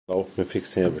So we're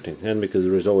fixing everything, and because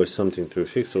there is always something to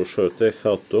fix, I'll show you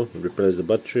how to replace the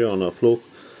battery on a Fluke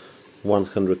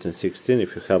 116.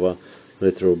 If you have a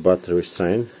little battery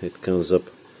sign, it comes up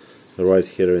right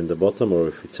here in the bottom, or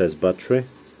if it says battery,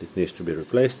 it needs to be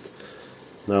replaced.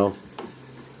 Now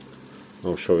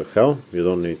I'll show you how. You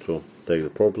don't need to take the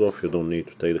probe off, you don't need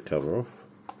to take the cover off.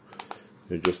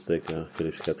 You just take a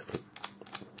Phillips head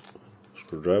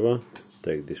screwdriver,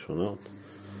 take this one out,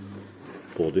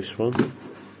 pull this one,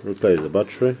 replace the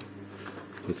battery.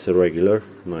 It's a regular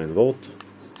 9 volt.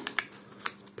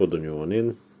 Put the new one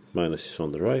in, minus is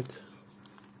on the right.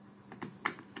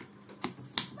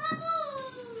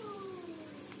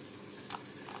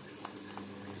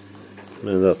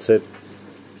 And that's it.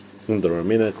 Under a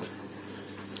minute,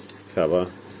 have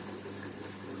a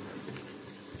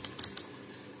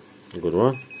good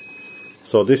one.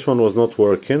 So this one was not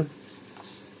working.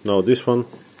 No, this one,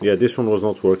 yeah, this one was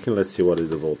not working. Let's see what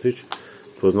is the voltage.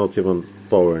 It was not even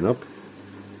powering up.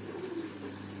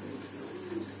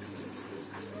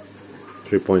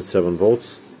 3.7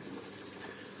 volts.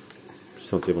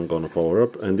 It's not even gonna power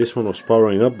up. And this one was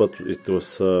powering up, but it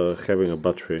was having a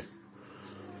battery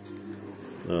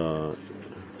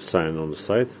sign on the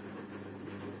side.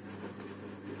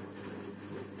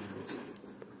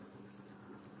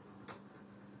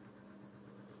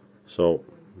 So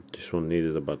this one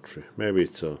needed a battery. Maybe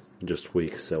it's just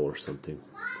weak cell or something.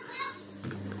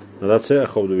 Now that's it. I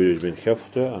hope the video has been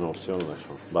helpful to you, and I'll see you on the next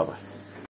one. Bye bye.